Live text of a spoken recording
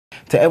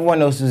to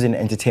everyone else who's in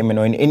entertainment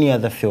or in any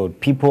other field,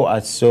 people are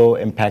so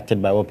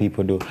impacted by what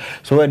people do.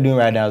 So what we're doing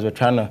right now is we're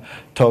trying to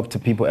talk to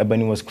people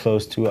Ebony was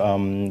close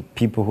to,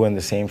 people who are in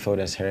the same field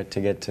as her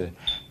to get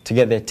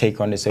their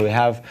take on this. So we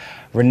have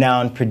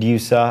renowned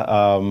producer,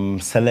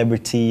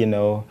 celebrity, you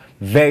know,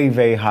 very,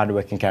 very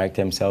hardworking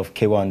character himself,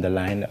 Kaywa on the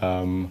line.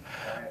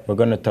 We're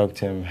going to talk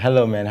to him.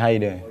 Hello, man. How you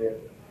doing?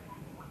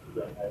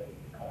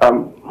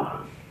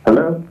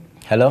 Hello?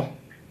 Hello?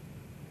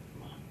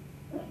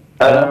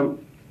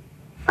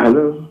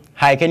 Hello?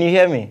 Hi, can you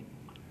hear me?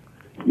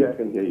 Yeah, I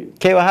can hear you.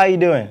 Kaywa, how you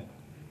doing?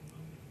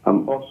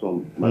 I'm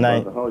awesome. My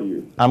brother, how are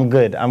you? I'm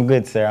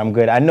good, sir. I'm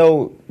good. I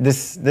know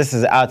this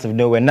is out of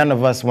nowhere. None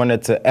of us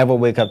wanted to ever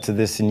wake up to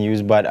this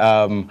news, but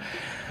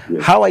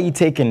Yes. How are you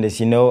taking this?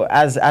 You know,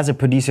 as a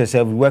producer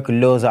yourself, we work with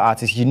loads of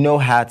artists. You know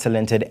how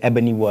talented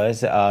Ebony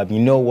was. You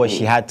know what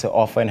she had to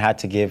offer and had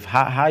to give.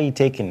 How are you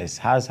taking this?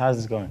 How's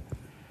this going?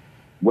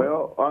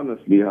 Well,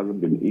 honestly, it hasn't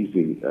been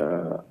easy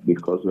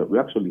because we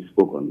actually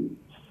spoke on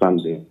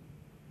Sunday,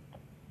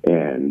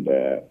 and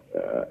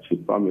she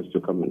promised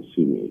to come and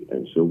see me,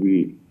 and so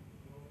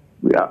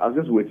I was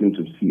just waiting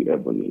to see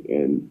Ebony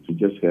and to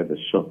just hear the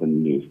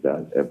shocking news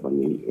that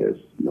Ebony is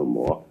no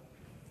more.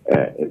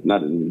 It's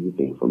not an easy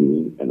thing for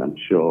me, and I'm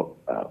sure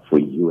for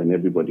you and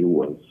everybody who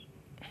was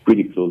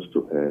pretty close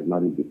to her,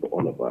 not easy for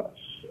all of us.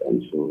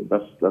 And so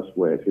that's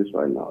where it is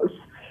right now.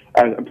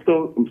 I'm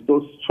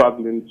still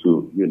struggling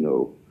to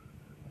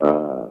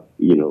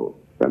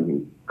I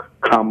mean,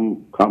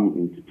 come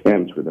into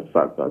terms with the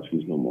fact that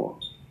she's no more.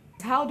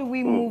 How do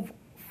we move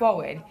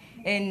forward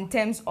in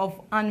terms of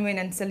honoring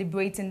and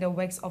celebrating the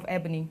works of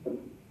Ebony?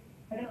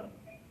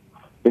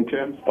 In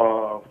terms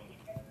of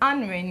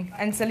honoring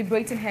and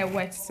celebrating her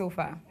works so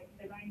far,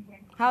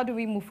 how do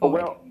we move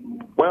forward?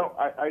 Well,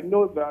 I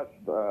know that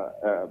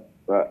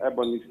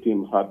Ebony's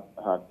team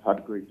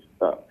had great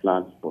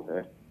plans for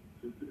her,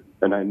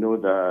 and I know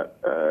that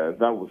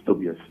that will still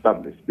be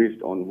established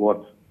based on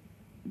what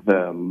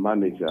the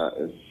manager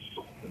is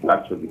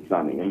actually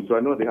planning. And so I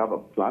know they have a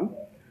plan,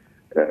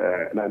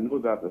 and I know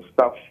that the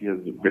stuff she has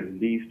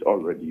released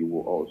already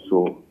will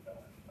also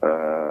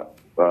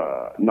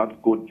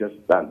not go just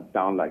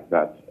down like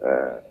that.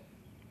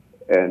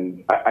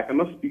 And I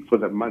cannot speak for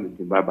the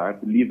manager, but I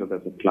believe that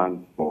there's a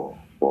plan for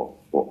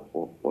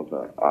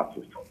the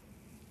artist.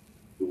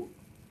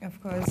 Of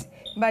course.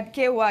 But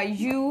Kaywa,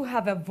 you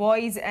have a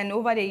voice, and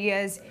over the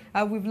years,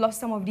 we've lost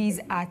some of these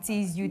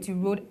artists due to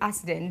road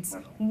accidents.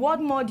 What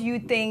more do you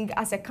think,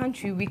 as a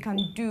country, we can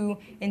do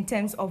in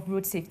terms of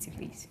road safety,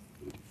 please?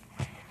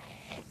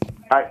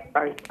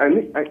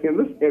 In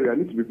this area, I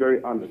need to be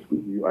very honest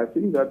with you. I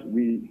think that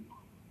we,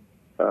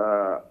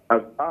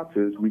 as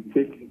artists, we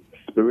take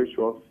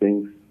spiritual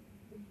things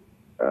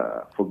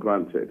for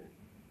granted.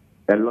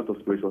 A lot of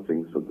spiritual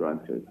things for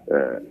granted.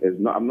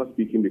 I'm not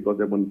speaking because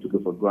everyone took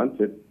it for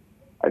granted.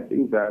 I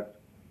think that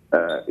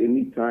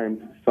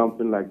anytime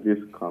something like this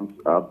comes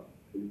up,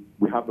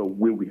 we have a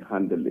way we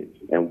handle it,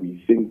 and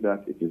we think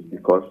that it is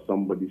because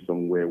somebody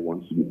somewhere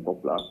wants to be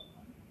popular,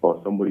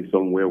 or somebody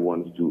somewhere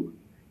wants to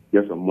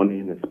get some money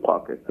in his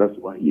pocket. That's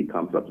why he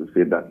comes up to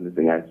say that,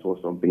 listen, I saw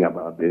something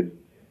about this.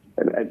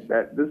 And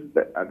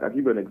I'll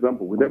give you an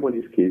example. With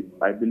everybody's case,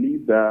 I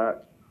believe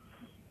that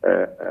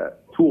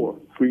 2 or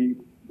 3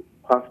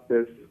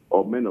 pastors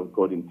or men of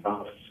God in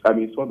town,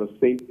 saw the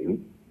same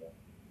thing,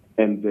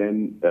 and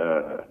then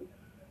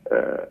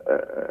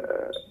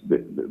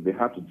they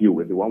had to deal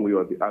with it one way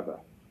or the other.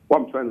 What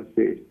I'm trying to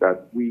say is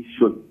that we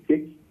should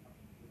take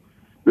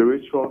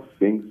spiritual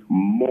things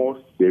more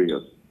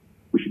serious.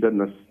 We should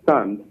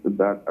understand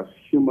that as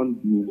human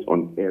beings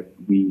on earth,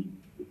 we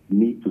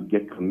need to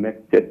get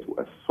connected to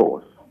a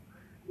source.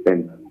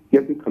 And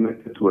getting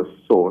connected to a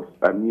source,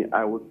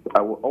 I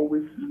will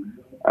always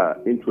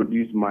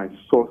introduce my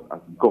source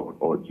as God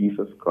or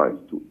Jesus Christ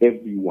to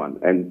everyone.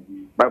 And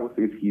the Bible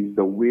says he's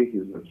the way,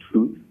 he's the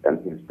truth, and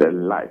he's the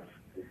life.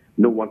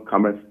 No one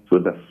cometh to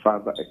the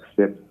Father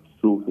except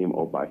through him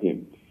or by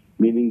him.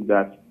 Meaning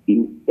that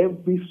in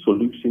every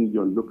solution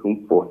you're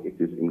looking for, it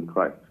is in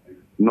Christ,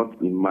 not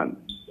in man.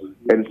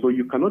 And so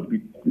you cannot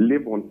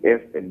live on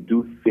earth and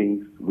do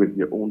things with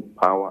your own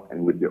power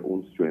and with your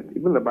own strength.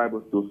 Even the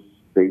Bible still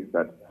says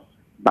that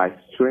by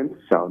strength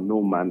shall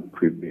no man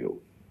prevail.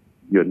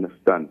 You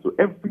understand? So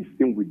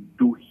everything we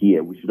do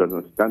here, we should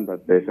understand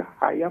that there's a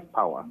higher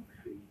power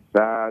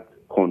that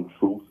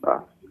controls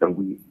us, and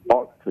we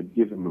ought to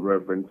give him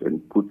reverence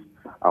and put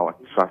our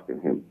trust in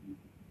him.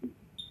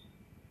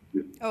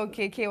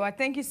 Okay, Kaywa,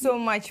 thank you so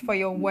much for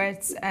your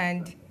words,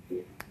 and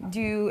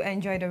do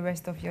enjoy the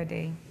rest of your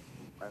day.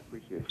 I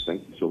appreciate it.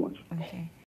 Thank you so much. Okay.